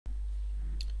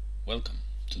Welcome.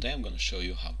 Today I'm going to show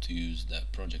you how to use the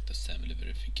Project Assembly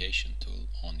Verification tool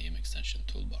on the mExtension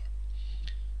toolbar.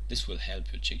 This will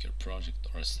help you check your project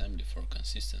or assembly for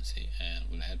consistency and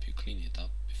will help you clean it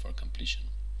up before completion.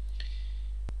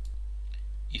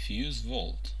 If you use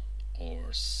Vault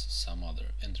or some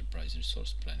other enterprise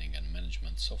resource planning and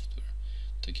management software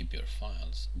to keep your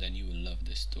files, then you will love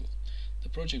this tool. The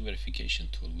Project Verification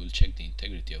tool will check the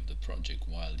integrity of the project,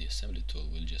 while the Assembly tool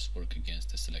will just work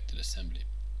against the selected assembly.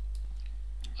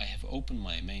 I have opened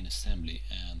my main assembly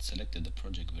and selected the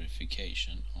project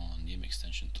verification on the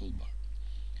mExtension toolbar.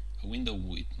 A window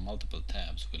with multiple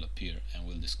tabs will appear and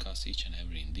we'll discuss each and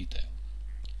every in detail.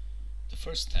 The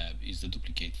first tab is the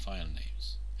duplicate file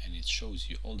names, and it shows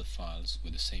you all the files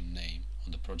with the same name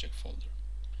on the project folder.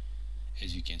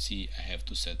 As you can see, I have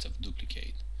two sets of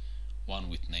duplicate, one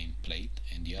with name plate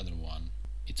and the other one,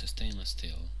 it's a stainless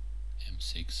steel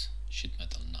M6 sheet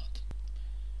metal nut.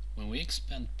 When we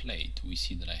expand plate, we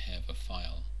see that I have a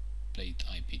file, plate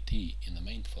IPT, in the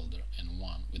main folder and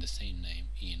one with the same name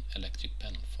in electric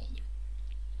panel folder.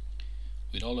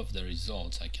 With all of the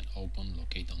results, I can open,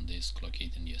 locate on disk,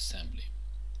 locate in the assembly.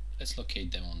 Let's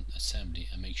locate them on assembly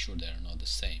and make sure they are not the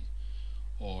same,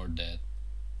 or that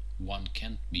one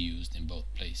can't be used in both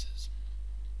places.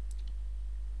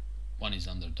 One is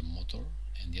under the motor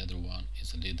and the other one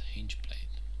is a lid hinge plate.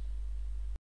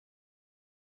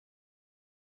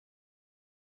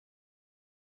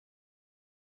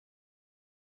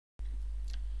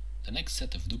 The next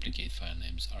set of duplicate file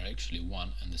names are actually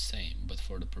one and the same, but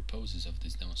for the purposes of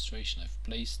this demonstration I've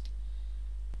placed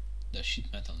the sheet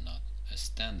metal nut as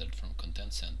standard from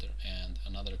Content Center and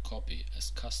another copy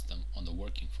as custom on the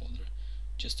working folder,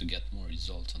 just to get more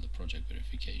results on the project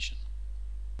verification.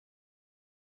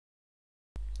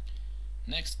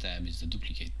 Next tab is the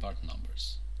duplicate part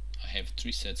numbers. I have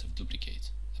three sets of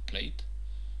duplicates: the plate,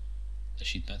 the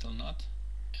sheet metal nut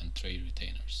and tray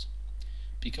retainers.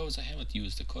 Because I haven't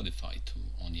used the Codify tool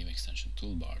on the mExtension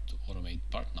toolbar to automate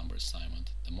part number assignment,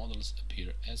 the models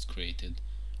appear as created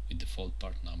with default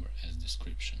part number as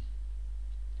description.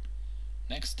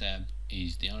 Next tab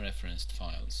is the unreferenced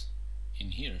files.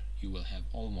 In here you will have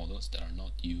all models that are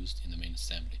not used in the main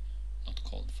assembly, not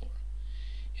called for.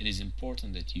 It is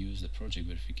important that you use the project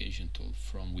verification tool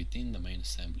from within the main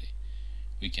assembly.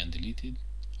 We can delete it,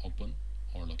 open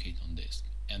or locate on disk.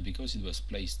 And because it was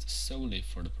placed solely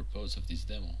for the purpose of this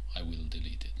demo, I will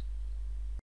delete it.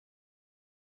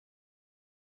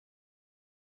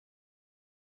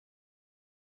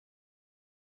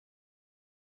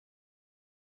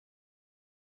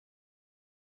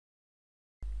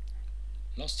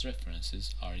 Lost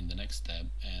references are in the next tab,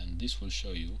 and this will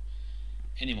show you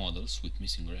any models with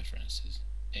missing references.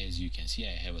 As you can see,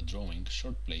 I have a drawing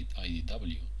short plate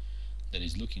IDW that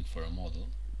is looking for a model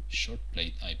short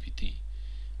plate IPT.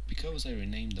 Because I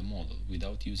renamed the model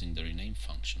without using the rename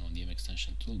function on the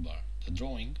mExtension toolbar, the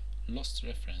drawing lost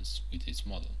reference with its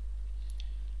model.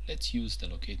 Let's use the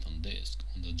locate on disk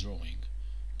on the drawing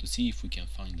to see if we can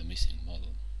find the missing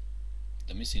model.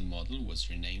 The missing model was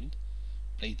renamed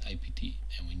plate IPT,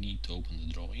 and we need to open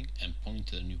the drawing and point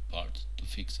to the new part to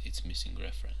fix its missing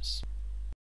reference.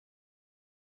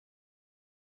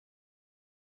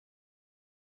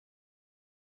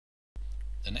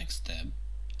 The next tab,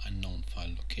 Unknown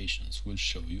File Locations, will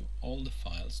show you all the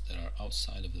files that are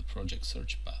outside of the project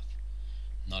search path,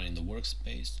 not in the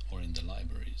workspace or in the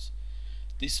libraries.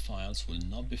 These files will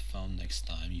not be found next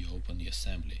time you open the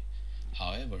assembly.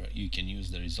 However, you can use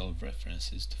the resolve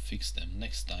references to fix them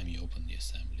next time you open the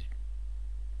assembly.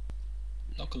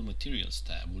 Local Materials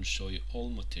tab will show you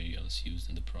all materials used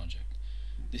in the project.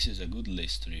 This is a good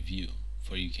list to review,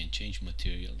 for you can change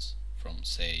materials from,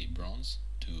 say, bronze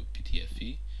to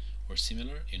PTFE or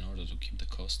similar in order to keep the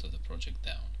cost of the project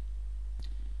down.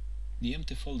 The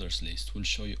empty folders list will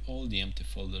show you all the empty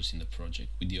folders in the project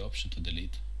with the option to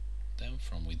delete them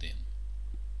from within.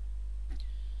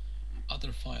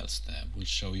 Other Files tab will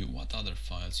show you what other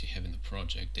files you have in the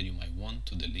project that you might want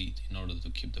to delete in order to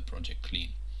keep the project clean.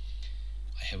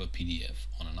 I have a PDF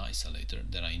on an isolator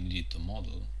that I needed to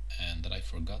model and that I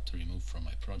forgot to remove from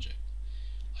my project.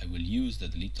 I will use the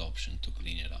delete option to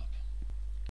clean it up.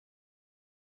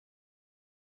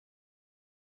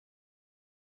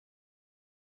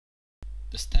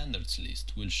 The standards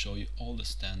list will show you all the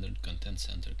standard Content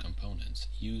Center components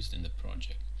used in the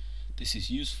project. This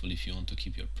is useful if you want to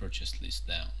keep your purchase list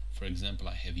down. For example,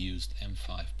 I have used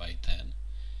M5x10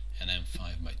 and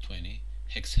M5x20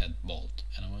 hex head bolt,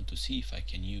 and I want to see if I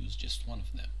can use just one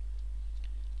of them.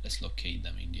 Let's locate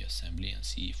them in the assembly and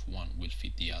see if one will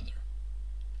fit the other.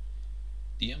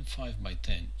 The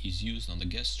M5x10 is used on the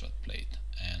gas strut plate,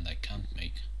 and I can't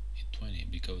make it 20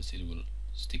 because it will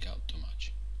stick out too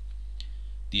much.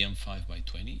 The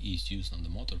M5x20 is used on the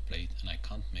motor plate, and I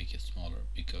can't make it smaller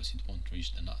because it won't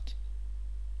reach the nut.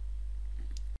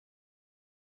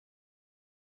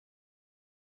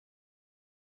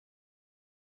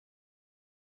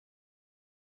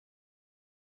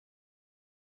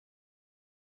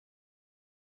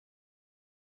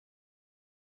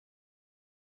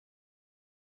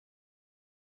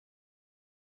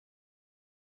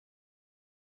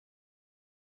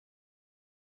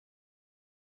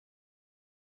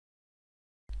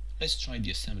 Let's try the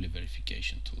assembly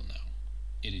verification tool now.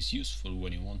 It is useful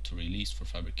when you want to release for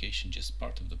fabrication just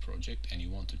part of the project and you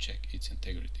want to check its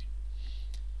integrity.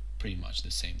 Pretty much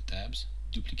the same tabs: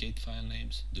 duplicate file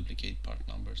names, duplicate part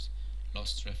numbers,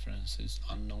 lost references,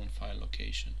 unknown file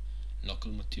location,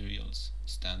 local materials,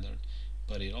 standard,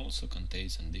 but it also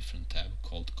contains a different tab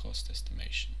called cost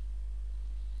estimation.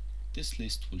 This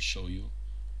list will show you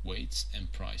weights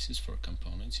and prices for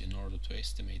components in order to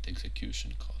estimate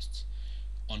execution costs.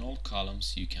 On all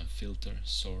columns you can filter,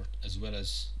 sort, as well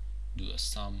as do a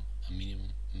sum, a minimum,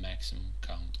 maximum,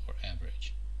 count, or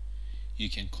average. You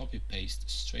can copy-paste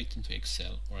straight into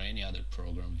Excel or any other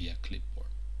program via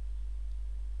clipboard.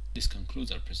 This concludes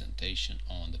our presentation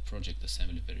on the project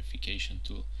assembly verification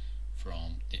tool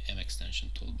from the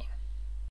mExtension toolbar.